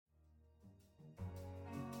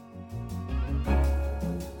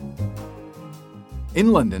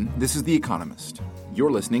In London, this is The Economist.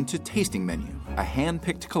 You're listening to Tasting Menu, a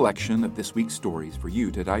hand-picked collection of this week's stories for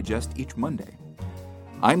you to digest each Monday.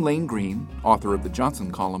 I'm Lane Green, author of the Johnson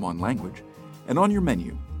column on language, and on your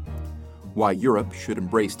menu, why Europe should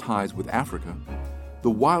embrace ties with Africa, the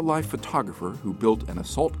wildlife photographer who built an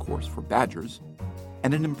assault course for badgers,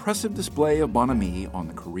 and an impressive display of bonhomie on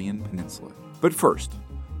the Korean peninsula. But first,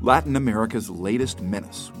 Latin America's latest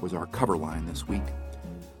menace was our cover line this week.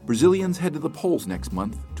 Brazilians head to the polls next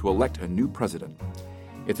month to elect a new president.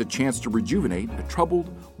 It's a chance to rejuvenate a troubled,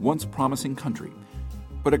 once promising country.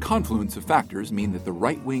 But a confluence of factors mean that the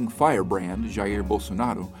right-wing firebrand Jair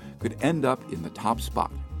Bolsonaro could end up in the top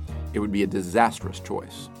spot. It would be a disastrous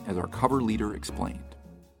choice, as our cover leader explained.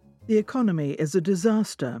 The economy is a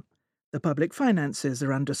disaster. The public finances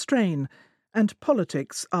are under strain, and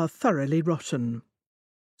politics are thoroughly rotten.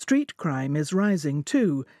 Street crime is rising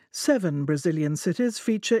too. 7 Brazilian cities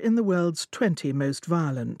feature in the world's 20 most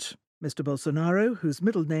violent. Mr. Bolsonaro, whose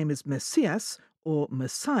middle name is Messias, or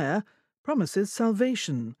Messiah, promises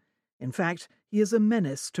salvation. In fact, he is a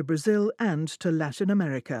menace to Brazil and to Latin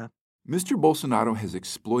America. Mr. Bolsonaro has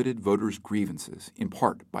exploited voters' grievances, in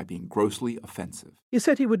part by being grossly offensive. He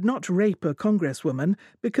said he would not rape a congresswoman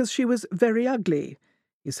because she was very ugly.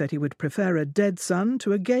 He said he would prefer a dead son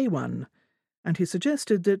to a gay one. And he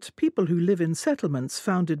suggested that people who live in settlements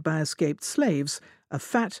founded by escaped slaves are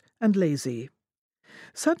fat and lazy.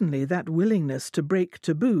 Suddenly, that willingness to break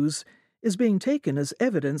taboos is being taken as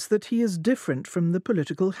evidence that he is different from the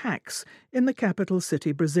political hacks in the capital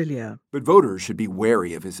city, Brasilia. But voters should be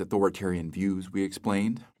wary of his authoritarian views, we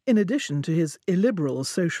explained. In addition to his illiberal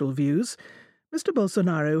social views, Mr.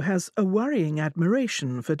 Bolsonaro has a worrying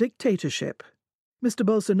admiration for dictatorship. Mr.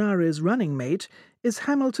 Bolsonaro's running mate is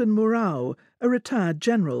Hamilton Mourão, a retired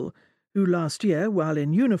general, who last year, while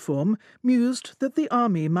in uniform, mused that the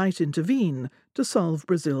army might intervene to solve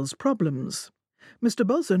Brazil's problems. Mr.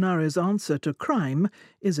 Bolsonaro's answer to crime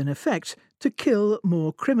is, in effect, to kill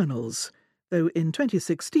more criminals, though in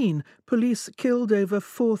 2016 police killed over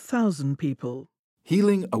 4,000 people.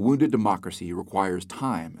 Healing a wounded democracy requires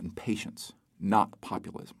time and patience, not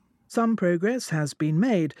populism. Some progress has been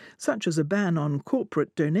made, such as a ban on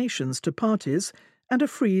corporate donations to parties and a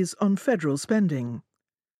freeze on federal spending.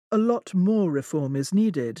 A lot more reform is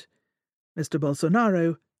needed. Mr.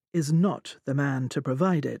 Bolsonaro is not the man to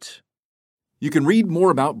provide it. You can read more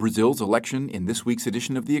about Brazil's election in this week's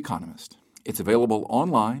edition of The Economist. It's available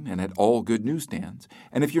online and at all good newsstands.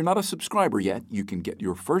 And if you're not a subscriber yet, you can get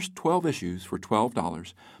your first 12 issues for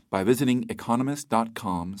 $12 by visiting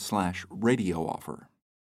economist.com/radio offer.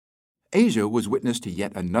 Asia was witness to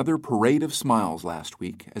yet another parade of smiles last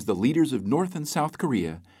week as the leaders of North and South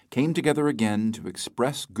Korea came together again to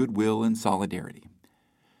express goodwill and solidarity.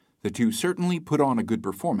 The two certainly put on a good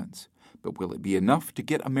performance, but will it be enough to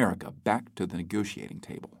get America back to the negotiating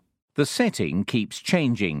table? The setting keeps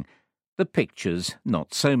changing. The pictures,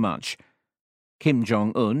 not so much. Kim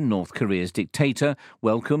Jong-un, North Korea's dictator,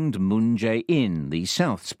 welcomed Moon Jae-in, the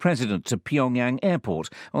South's president, to Pyongyang Airport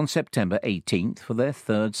on September 18th for their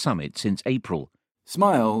third summit since April.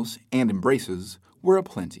 Smiles and embraces were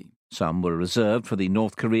aplenty. Some were reserved for the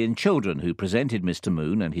North Korean children who presented Mr.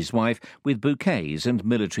 Moon and his wife with bouquets and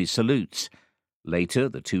military salutes. Later,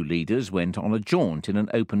 the two leaders went on a jaunt in an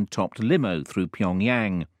open-topped limo through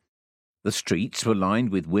Pyongyang. The streets were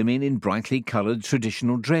lined with women in brightly coloured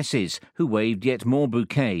traditional dresses who waved yet more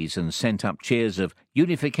bouquets and sent up cheers of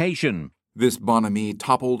unification. This bonhomie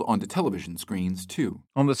toppled onto television screens, too.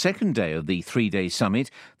 On the second day of the 3-day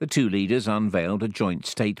summit, the two leaders unveiled a joint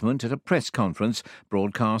statement at a press conference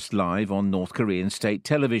broadcast live on North Korean state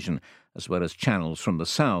television, as well as channels from the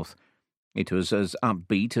South. It was as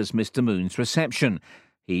upbeat as Mr. Moon's reception.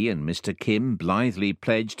 He and Mr. Kim blithely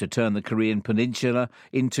pledged to turn the Korean peninsula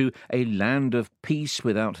into a land of peace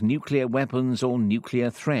without nuclear weapons or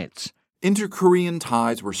nuclear threats. Inter-Korean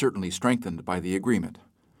ties were certainly strengthened by the agreement,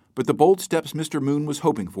 but the bold steps Mr. Moon was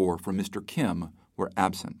hoping for from Mr. Kim were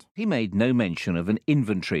absent. He made no mention of an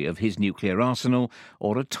inventory of his nuclear arsenal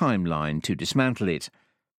or a timeline to dismantle it.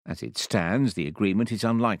 As it stands, the agreement is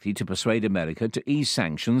unlikely to persuade America to ease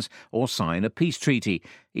sanctions or sign a peace treaty,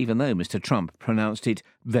 even though Mr. Trump pronounced it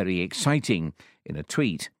very exciting in a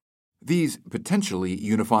tweet. These potentially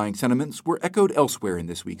unifying sentiments were echoed elsewhere in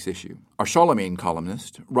this week's issue. Our Charlemagne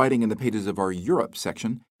columnist, writing in the pages of our Europe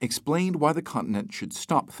section, explained why the continent should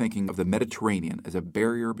stop thinking of the Mediterranean as a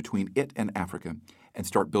barrier between it and Africa and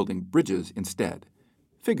start building bridges instead,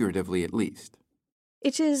 figuratively at least.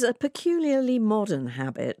 It is a peculiarly modern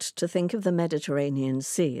habit to think of the Mediterranean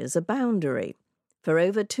Sea as a boundary. For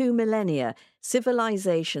over 2 millennia,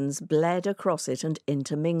 civilizations bled across it and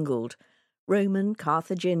intermingled. Roman,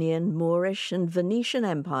 Carthaginian, Moorish and Venetian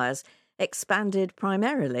empires expanded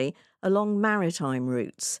primarily along maritime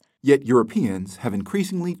routes. Yet Europeans have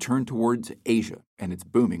increasingly turned towards Asia and its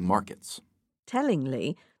booming markets.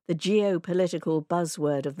 Tellingly, the geopolitical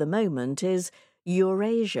buzzword of the moment is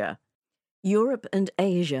Eurasia. Europe and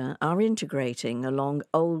Asia are integrating along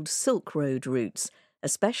old Silk Road routes,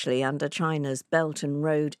 especially under China's Belt and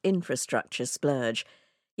Road infrastructure splurge.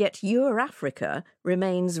 Yet Eurafrica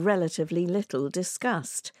remains relatively little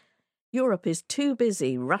discussed. Europe is too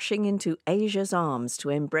busy rushing into Asia's arms to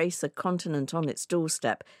embrace a continent on its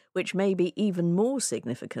doorstep, which may be even more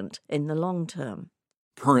significant in the long term.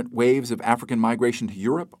 Current waves of African migration to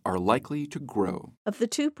Europe are likely to grow. Of the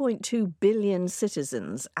 2.2 billion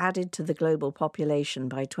citizens added to the global population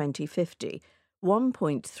by 2050,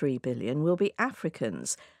 1.3 billion will be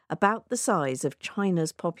Africans, about the size of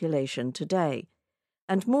China's population today.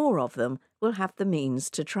 And more of them will have the means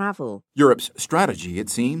to travel. Europe's strategy, it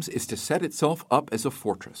seems, is to set itself up as a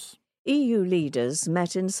fortress. EU leaders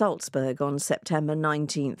met in Salzburg on September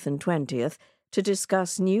 19th and 20th to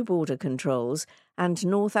discuss new border controls and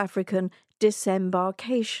North African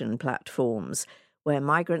disembarkation platforms, where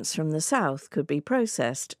migrants from the south could be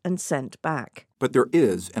processed and sent back. But there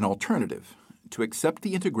is an alternative: to accept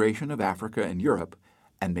the integration of Africa and Europe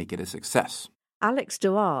and make it a success. Alex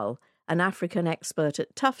Dual, an African expert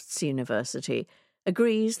at Tufts University,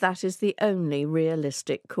 agrees that is the only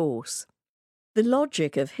realistic course. The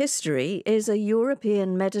logic of history is a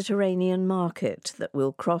European Mediterranean market that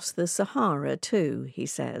will cross the Sahara too, he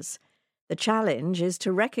says. The challenge is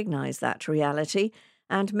to recognise that reality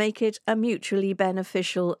and make it a mutually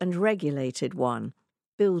beneficial and regulated one.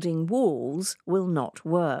 Building walls will not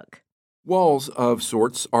work. Walls of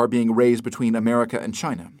sorts are being raised between America and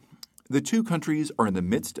China. The two countries are in the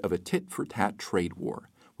midst of a tit-for-tat trade war,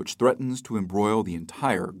 which threatens to embroil the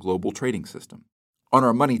entire global trading system. On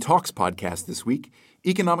our Money Talks podcast this week,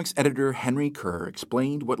 economics editor Henry Kerr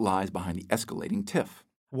explained what lies behind the escalating tiff.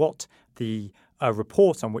 What the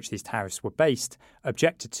report on which these tariffs were based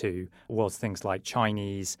objected to was things like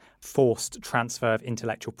Chinese forced transfer of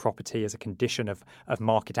intellectual property as a condition of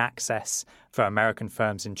market access for American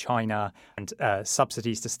firms in China and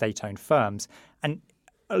subsidies to state-owned firms. And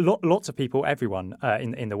lots of people, everyone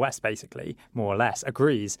in the West, basically, more or less,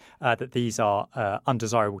 agrees that these are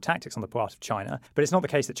undesirable tactics on the part of China. But it's not the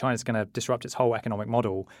case that China's going to disrupt its whole economic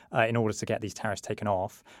model in order to get these tariffs taken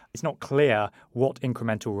off. It's not clear what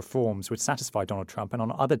incremental reforms would satisfy Donald Trump. And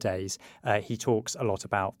on other days, he talks a lot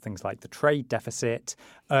about things like the trade deficit.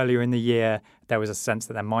 Earlier in the year, there was a sense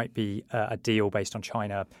that there might be a deal based on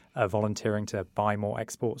China volunteering to buy more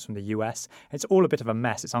exports from the US. It's all a bit of a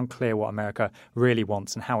mess. It's unclear what America really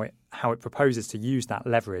wants and how it proposes to use that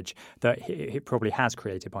leverage that it probably has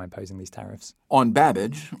created by imposing these tariffs. On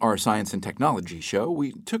Babbage, our science and technology show,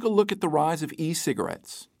 we took a look at the rise of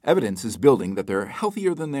e-cigarettes. Evidence is building that they're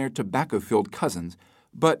healthier than their tobacco-filled cousins,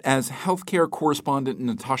 but as healthcare correspondent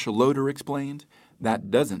Natasha Loder explained,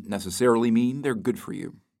 that doesn't necessarily mean they're good for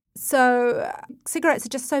you. So cigarettes are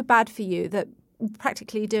just so bad for you that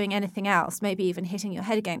practically doing anything else, maybe even hitting your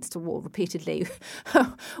head against a wall repeatedly,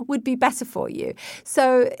 would be better for you.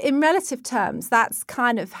 So in relative terms, that's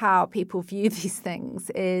kind of how people view these things,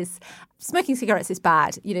 is smoking cigarettes is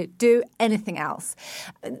bad, do anything else.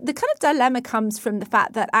 The kind of dilemma comes from the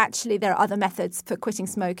fact that actually there are other methods for quitting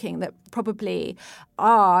smoking that probably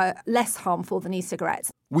are less harmful than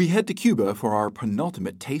e-cigarettes. We head to Cuba for our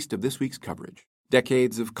penultimate taste of this week's coverage.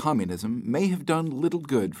 Decades of communism may have done little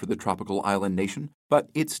good for the tropical island nation, but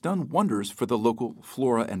it's done wonders for the local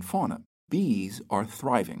flora and fauna. Bees are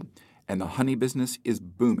thriving, and the honey business is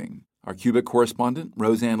booming. Our Cuba correspondent,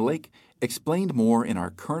 Roseanne Lake, explained more in our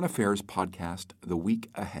Current Affairs podcast, The Week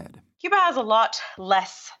Ahead. Cuba has a lot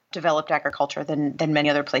less developed agriculture than many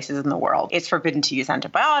other places in the world. It's forbidden to use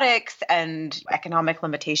antibiotics, and economic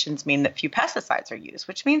limitations mean that few pesticides are used,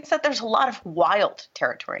 which means that there's a lot of wild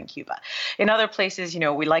territory in Cuba. In other places,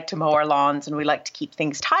 we like to mow our lawns and we like to keep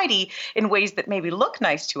things tidy in ways that maybe look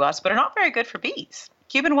nice to us, but are not very good for bees.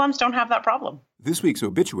 Cuban ones don't have that problem. This week's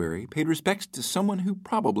obituary paid respects to someone who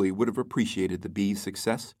probably would have appreciated the bees'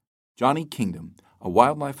 success: Johnny Kingdom, a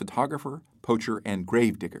wildlife photographer, poacher, and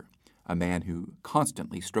gravedigger. A man who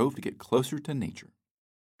constantly strove to get closer to nature.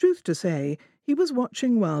 Truth to say, he was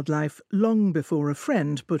watching wildlife long before a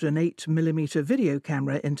friend put an 8mm video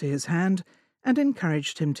camera into his hand and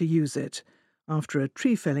encouraged him to use it, after a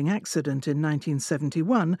tree-felling accident in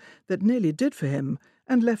 1971 that nearly did for him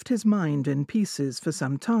and left his mind in pieces for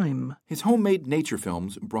some time. His homemade nature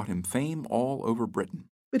films brought him fame all over Britain.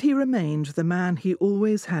 But he remained the man he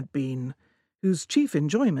always had been, whose chief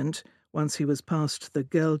enjoyment once he was past the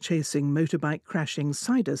girl-chasing, motorbike-crashing,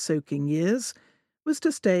 cider-soaking years, was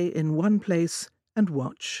to stay in one place and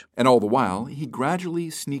watch. And all the while, he gradually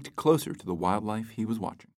sneaked closer to the wildlife he was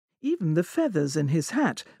watching. Even the feathers in his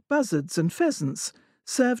hat, buzzards and pheasants,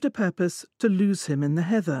 served a purpose to lose him in the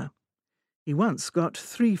heather. He once got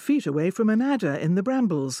 3 feet away from an adder in the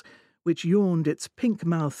brambles, which yawned its pink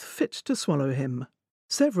mouth fit to swallow him.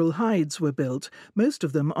 Several hides were built, most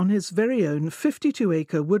of them on his very own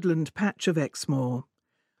 52-acre woodland patch of Exmoor.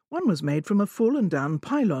 One was made from a fallen-down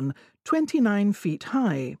pylon, 29 feet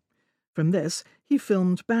high. From this, he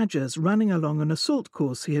filmed badgers running along an assault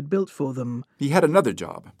course he had built for them. He had another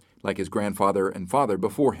job, like his grandfather and father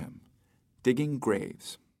before him, digging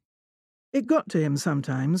graves. It got to him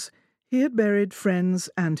sometimes. He had buried friends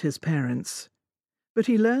and his parents. But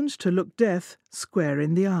he learned to look death square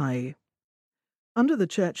in the eye. Under the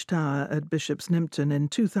church tower at Bishop's Nympton in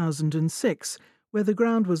 2006, where the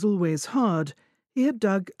ground was always hard, he had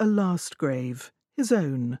dug a last grave, his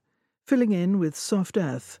own, filling in with soft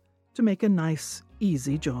earth to make a nice,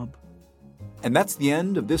 easy job. And that's the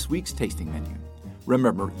end of this week's tasting menu.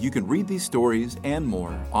 Remember, you can read these stories and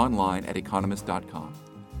more online at economist.com.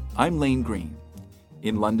 I'm Lane Green.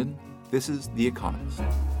 In London, this is The Economist.